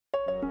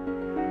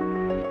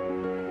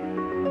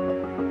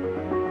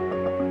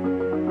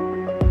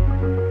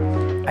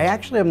I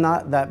actually am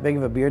not that big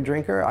of a beer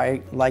drinker.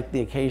 I like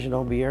the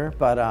occasional beer,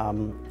 but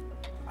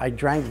I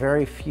drank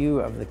very few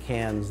of the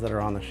cans that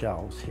are on the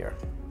shelves here,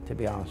 to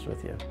be honest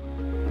with you.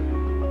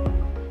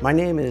 My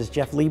name is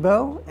Jeff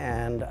Lebo,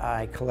 and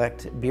I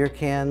collect beer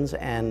cans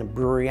and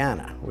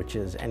Breweriana, which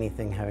is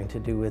anything having to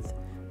do with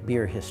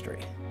beer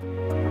history.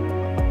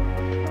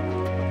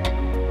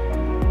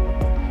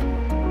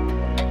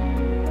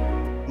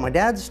 My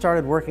dad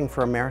started working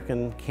for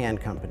American Can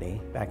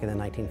Company back in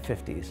the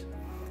 1950s.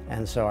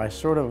 And so I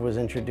sort of was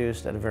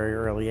introduced at a very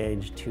early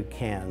age to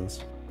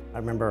cans. I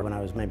remember when I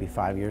was maybe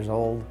 5 years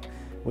old,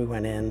 we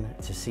went in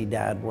to see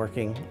Dad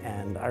working,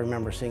 and I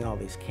remember seeing all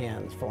these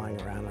cans flying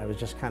around. I was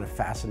just kind of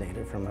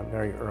fascinated from a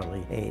very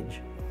early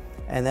age.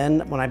 And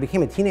then when I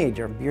became a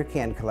teenager, beer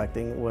can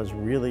collecting was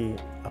really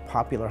a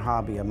popular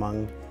hobby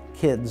among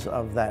kids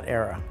of that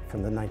era,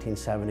 from the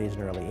 1970s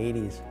and early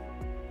 80s.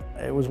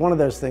 It was one of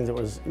those things that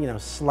was,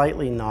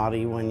 slightly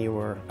naughty when you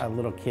were a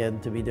little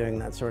kid to be doing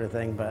that sort of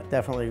thing, but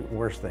definitely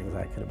worse things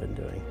I could have been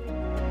doing.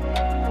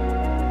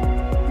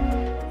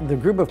 The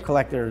group of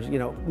collectors,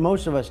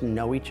 most of us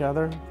know each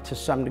other to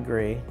some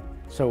degree,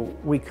 so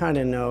we kind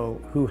of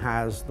know who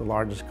has the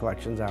largest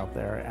collections out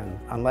there, and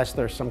unless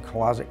there's some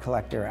closet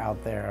collector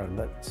out there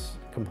that's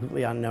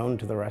completely unknown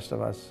to the rest of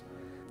us,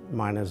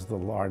 mine is the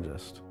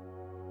largest.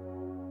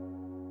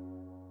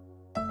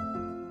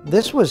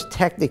 This was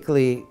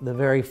technically the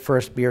very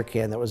first beer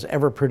can that was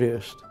ever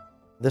produced.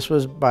 This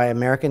was by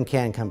American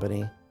Can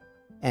Company,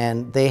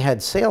 and they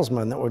had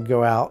salesmen that would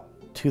go out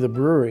to the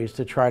breweries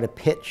to try to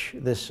pitch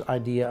this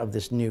idea of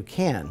this new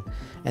can.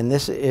 And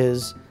this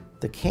is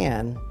the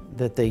can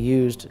that they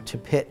used to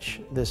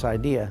pitch this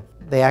idea.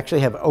 They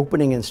actually have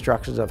opening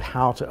instructions of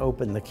how to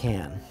open the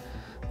can.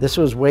 This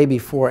was way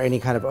before any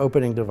kind of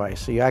opening device,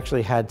 so you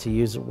actually had to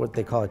use what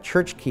they call a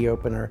church key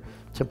opener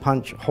to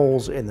punch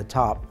holes in the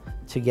top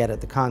to get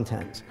at the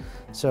contents.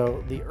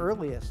 So the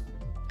earliest,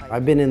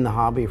 I've been in the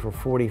hobby for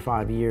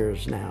 45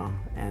 years now,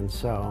 and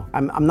so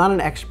I'm not an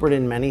expert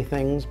in many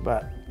things,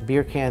 but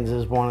beer cans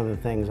is one of the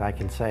things I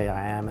can say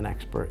I am an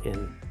expert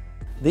in.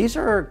 These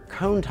are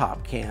cone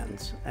top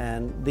cans,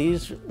 and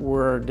these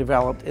were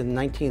developed in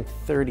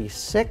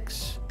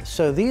 1936.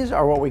 So these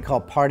are what we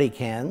call party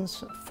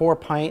cans,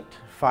 4-pint,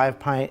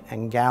 5-pint,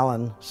 and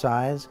gallon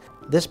size.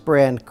 This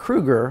brand,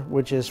 Kruger,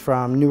 which is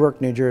from Newark,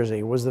 New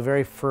Jersey, was the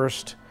very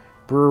first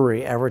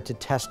brewery ever to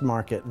test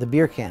market the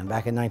beer can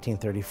back in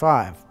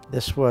 1935.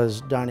 This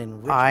was done in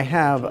Richmond. I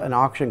have an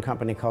auction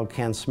company called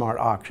Can Smart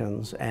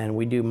Auctions, and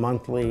we do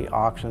monthly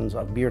auctions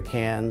of beer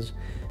cans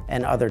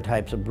and other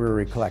types of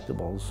brewery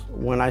collectibles.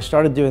 When I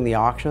started doing the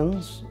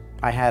auctions,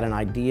 I had an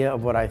idea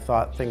of what I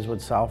thought things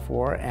would sell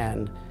for,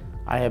 and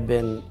I have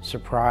been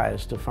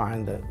surprised to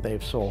find that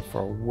they've sold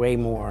for way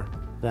more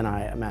than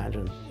I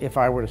imagined. If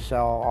I were to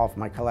sell off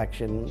my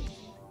collection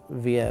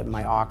via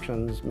my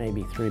auctions,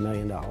 maybe $3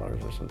 million or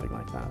something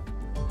like that.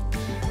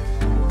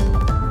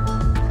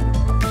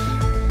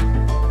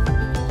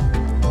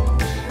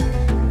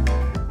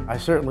 I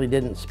certainly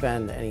didn't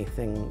spend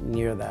anything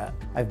near that.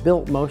 I've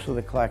built most of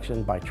the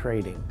collection by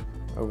trading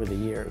over the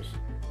years.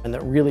 In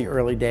the really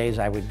early days,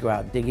 I would go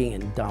out digging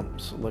in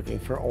dumps looking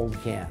for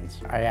old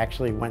cans. I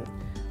actually went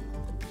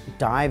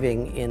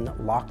diving in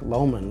Loch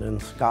Lomond in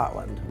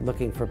Scotland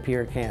looking for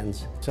beer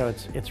cans. So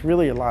it's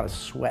really a lot of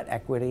sweat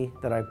equity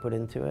that I put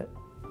into it,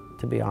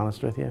 to be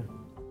honest with you.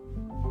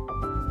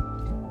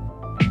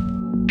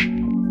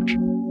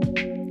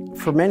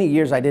 For many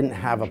years I didn't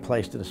have a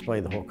place to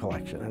display the whole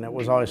collection, and it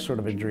was always sort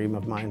of a dream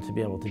of mine to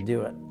be able to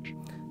do it.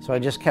 So I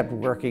just kept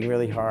working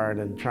really hard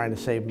and trying to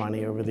save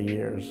money over the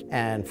years.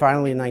 And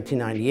finally in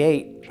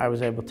 1998 I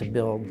was able to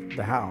build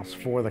the house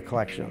for the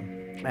collection.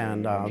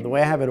 And the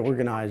way I have it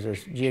organized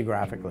is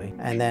geographically,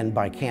 and then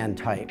by can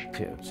type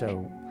too.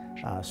 So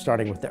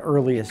starting with the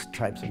earliest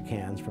types of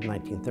cans from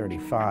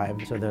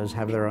 1935. So those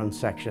have their own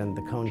section.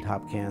 The cone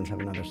top cans have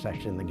another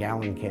section. The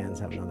gallon cans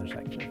have another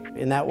section.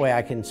 In that way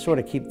I can sort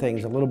of keep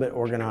things a little bit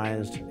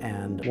organized,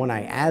 and when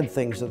I add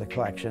things to the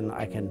collection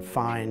I can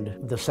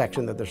find the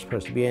section that they're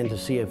supposed to be in to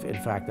see if in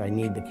fact I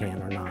need the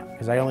can or not,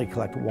 because I only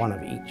collect one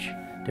of each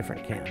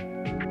different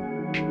can.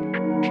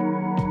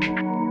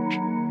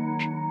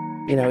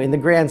 In the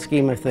grand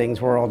scheme of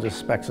things, we're all just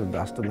specks of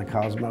dust in the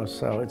cosmos,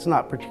 so it's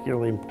not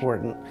particularly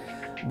important.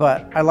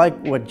 But I like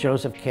what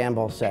Joseph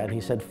Campbell said.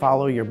 He said,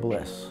 follow your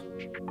bliss,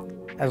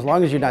 as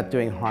long as you're not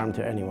doing harm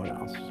to anyone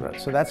else.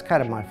 So that's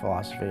kind of my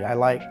philosophy. I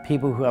like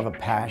people who have a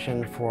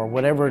passion for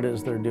whatever it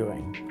is they're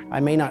doing. I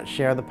may not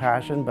share the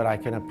passion, but I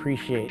can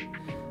appreciate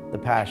the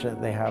passion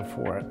that they have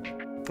for it.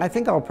 I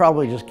think I'll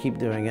probably just keep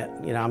doing it.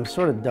 I'm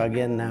sort of dug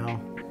in now.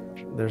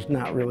 There's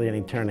not really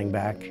any turning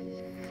back.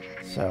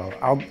 So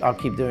I'll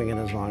keep doing it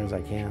as long as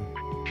I can.